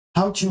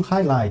how to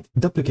highlight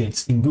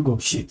duplicates in Google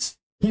Sheets.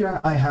 Here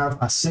I have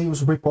a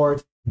sales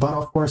report, but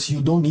of course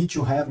you don't need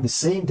to have the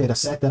same data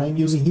set that I'm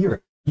using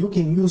here. You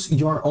can use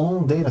your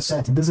own data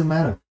set, it doesn't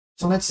matter.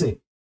 So let's say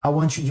I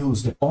want to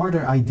use the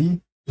order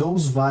ID,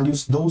 those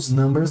values, those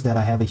numbers that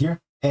I have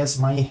here as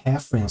my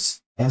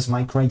reference, as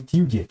my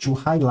criteria to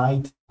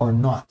highlight or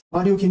not.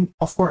 But you can,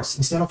 of course,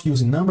 instead of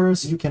using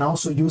numbers, you can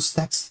also use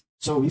text.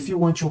 So if you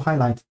want to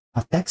highlight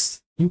a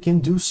text, you can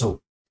do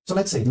so. So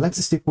let's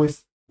stick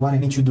with what I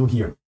need to do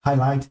here.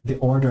 Highlight the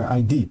order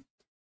ID.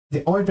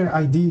 The order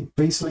ID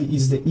basically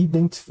is the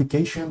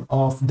identification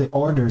of the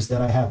orders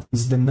that I have,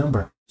 is the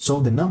number. So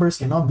the numbers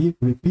cannot be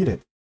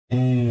repeated.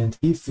 And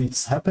if it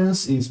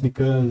happens, it's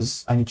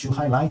because I need to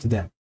highlight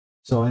them.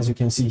 So as you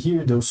can see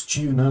here, those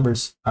two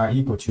numbers are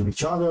equal to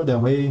each other. That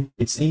way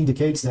it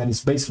indicates that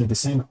it's basically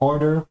the same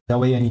order. That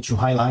way I need to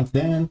highlight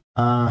them.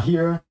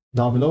 Here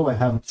down below, I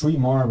have 3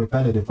 more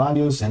repetitive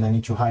values and I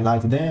need to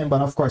highlight them.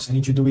 But of course, I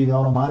need to do it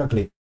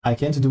automatically. I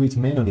can't do it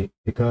manually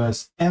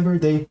because every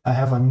day I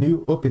have a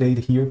new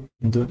update here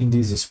in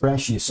this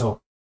spreadsheet. So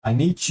I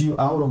need to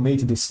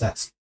automate this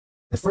task.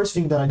 The first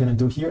thing that I'm going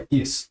to do here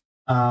is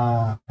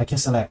I can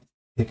select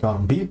the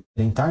column B,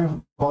 the entire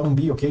column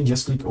B. Okay,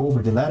 just click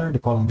over the letter, the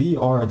column B,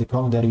 or the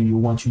column that you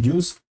want to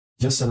use.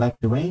 Just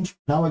select the range.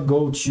 Now I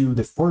go to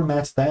the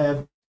Format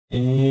tab,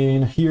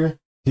 and here,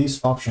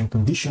 this option,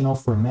 Conditional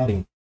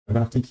Formatting. I'm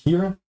going to click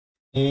here,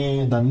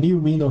 and a new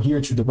window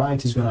here to the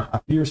right is going to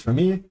appear for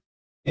me.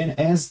 And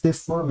as the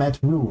format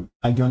rule,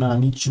 I'm going to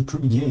need to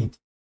create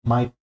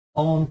my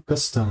own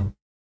custom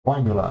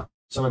formula.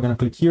 So I'm going to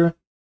click here,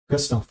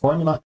 Custom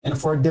Formula,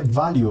 and for the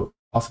value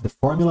of the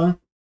formula,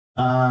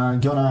 I'm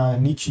gonna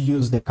need to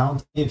use the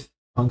CountIF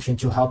function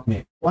to help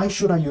me. Why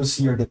should I use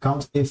here the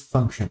CountIF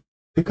function?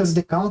 Because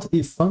the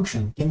CountIF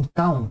function can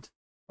count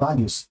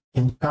values,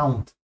 can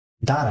count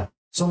data.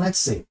 So let's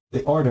say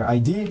the order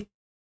ID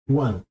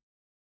 1,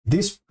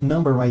 this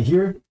number right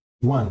here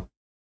 1,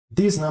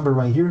 this number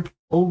right here,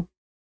 oh,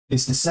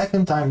 it's the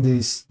second time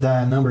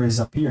the number is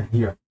appear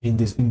here in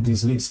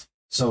this list.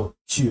 So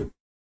 2,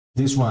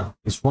 this one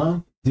is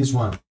 1, this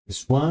one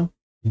is 1,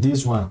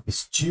 this one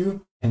is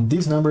 2, and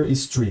this number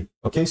is 3.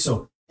 Okay,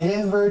 so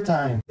every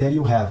time that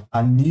you have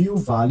a new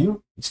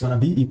value, it's going to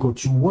be equal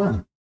to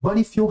 1. But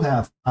if you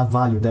have a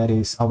value that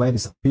is already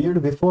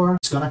appeared before,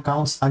 it's going to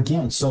count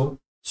again. So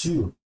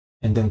 2,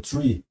 and then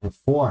 3, and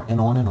 4, and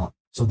on and on.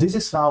 So this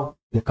is how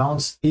the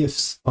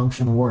CountIF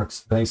function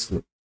works,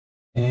 basically.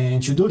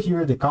 And to do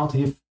here, the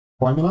CountIF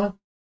formula,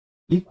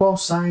 equal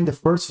sign, the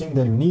first thing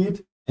that you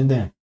need, and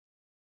then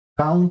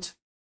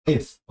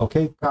CountIF,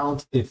 okay,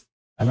 CountIF.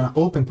 I'm going to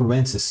open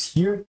parentheses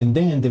here, and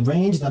then the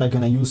range that I'm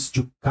going to use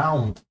to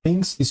count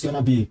things is going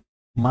to be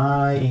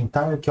my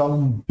entire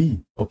column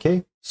B,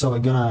 okay? So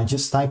I'm going to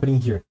just type it in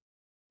here,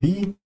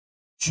 B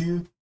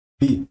to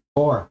B,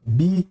 or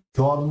B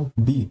column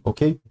B,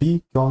 okay?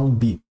 B column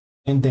B,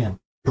 and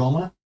then,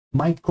 comma,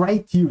 my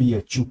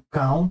criteria to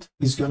count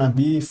is going to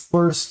be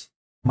first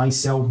my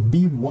cell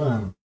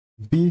B1,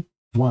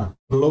 B1,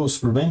 close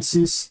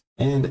parentheses,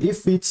 and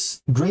if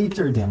it's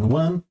greater than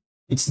 1,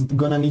 it's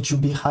gonna need to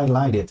be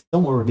highlighted.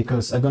 Don't worry,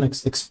 because I'm gonna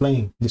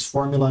explain this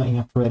formula in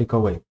a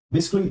theoretical way.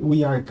 Basically,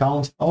 we are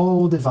count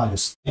all the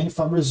values, and if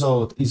a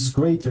result is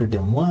greater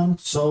than 1,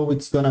 so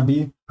it's gonna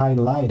be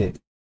highlighted.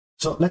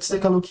 So let's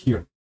take a look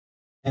here.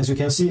 As you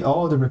can see,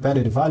 all the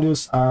repetitive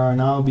values are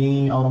now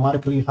being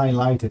automatically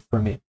highlighted for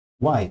me.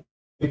 Why?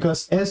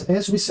 Because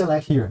as we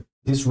select here,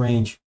 this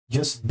range,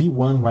 just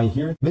B1 right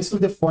here,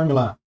 basically the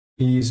formula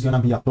is gonna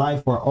be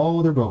applied for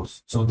all the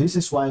rows. So this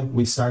is why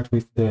we start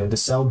with the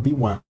cell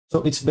B1.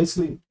 So it's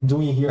basically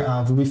doing here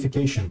a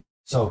verification.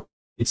 So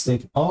it's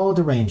taking all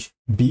the range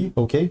B,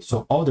 okay?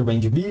 So all the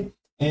range B,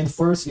 and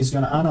first it's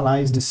gonna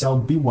analyze the cell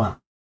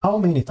B1. How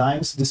many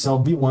times the cell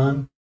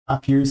B1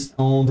 appears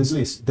on this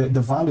list? The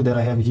value that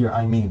I have here,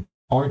 I mean,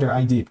 order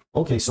ID.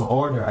 Okay, so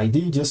order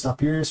ID just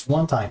appears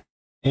 1 time.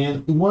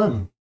 And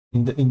 1,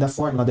 in the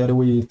formula that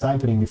we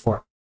typed in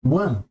before,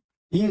 1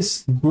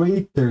 is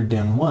greater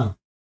than 1.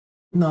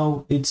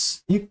 No,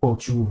 it's equal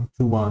to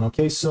 1.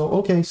 Okay, so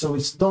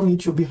it's don't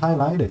need to be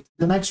highlighted.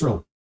 The next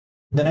row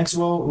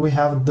we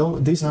have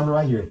this number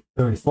right here,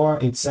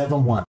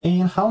 34871.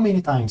 And how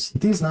many times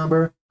this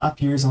number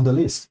appears on the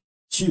list?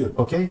 2.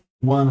 Okay,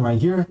 1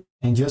 right here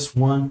and just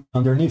 1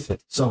 underneath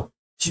it. So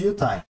 2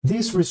 times.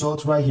 This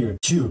result right here,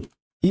 2,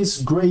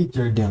 is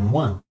greater than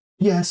 1.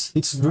 Yes,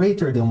 it's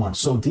greater than 1.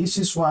 So this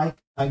is why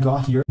I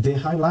got here the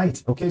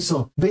highlight. Okay,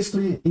 so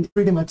basically it's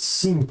pretty much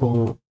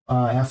simple.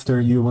 After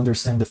you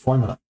understand the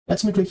formula.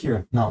 Let me click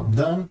here. Now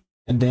done,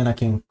 and then I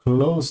can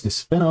close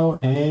this panel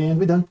and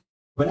we're done.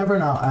 Whenever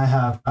now I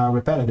have a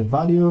repetitive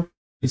value,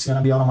 it's going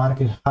to be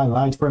automatically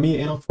highlighted for me.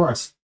 And of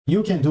course,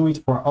 you can do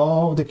it for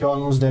all the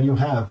columns that you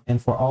have and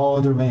for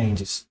all the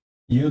ranges.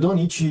 You don't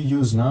need to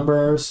use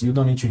numbers. You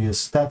don't need to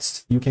use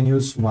text. You can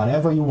use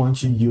whatever you want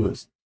to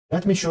use.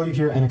 Let me show you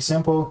here an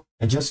example.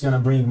 I'm just going to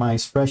bring my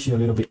spreadsheet a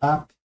little bit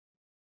up.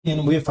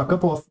 And with a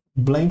couple of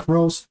blank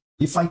rows,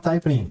 if I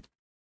type in,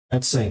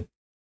 let's say,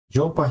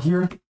 Jopa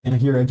here and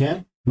here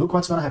again, look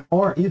what's going to happen.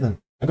 Or even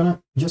I'm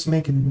gonna just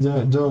make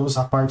those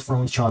apart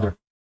from each other,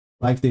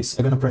 like this.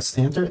 I'm gonna press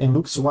enter and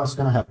look what's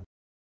gonna happen.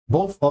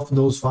 Both of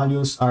those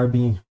values are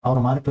being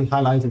automatically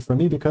highlighted for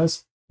me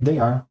because they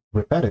are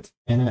repeated.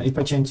 And if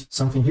I change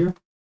something here,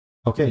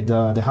 okay,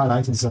 the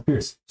highlight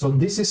disappears. So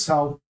this is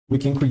how we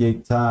can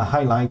create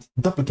highlight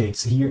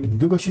duplicates here in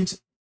Google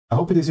Sheets. I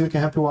hope this video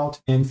can help you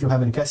out. And if you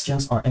have any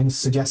questions or any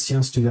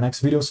suggestions to the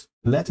next videos,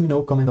 let me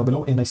know, comment down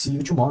below, and I see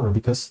you tomorrow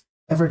because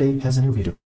every day has a new video.